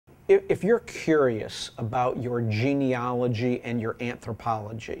If you're curious about your genealogy and your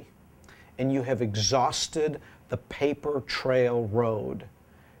anthropology, and you have exhausted the paper trail road,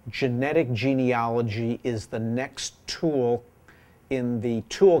 genetic genealogy is the next tool in the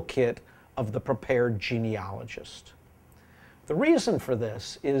toolkit of the prepared genealogist. The reason for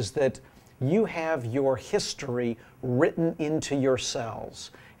this is that you have your history written into your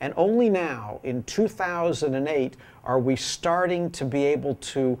cells. And only now, in 2008, are we starting to be able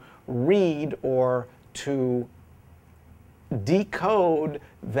to read or to decode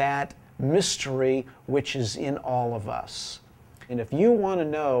that mystery which is in all of us. And if you want to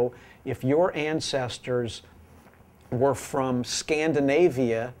know if your ancestors were from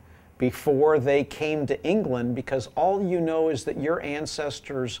Scandinavia before they came to England, because all you know is that your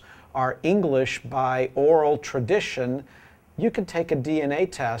ancestors are English by oral tradition, you can take a DNA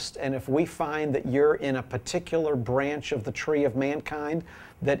test, and if we find that you're in a particular branch of the tree of mankind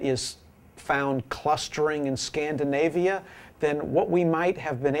that is found clustering in Scandinavia, then what we might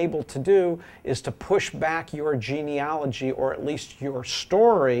have been able to do is to push back your genealogy, or at least your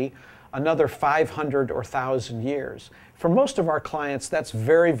story, another 500 or 1,000 years. For most of our clients, that's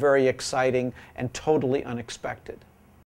very, very exciting and totally unexpected.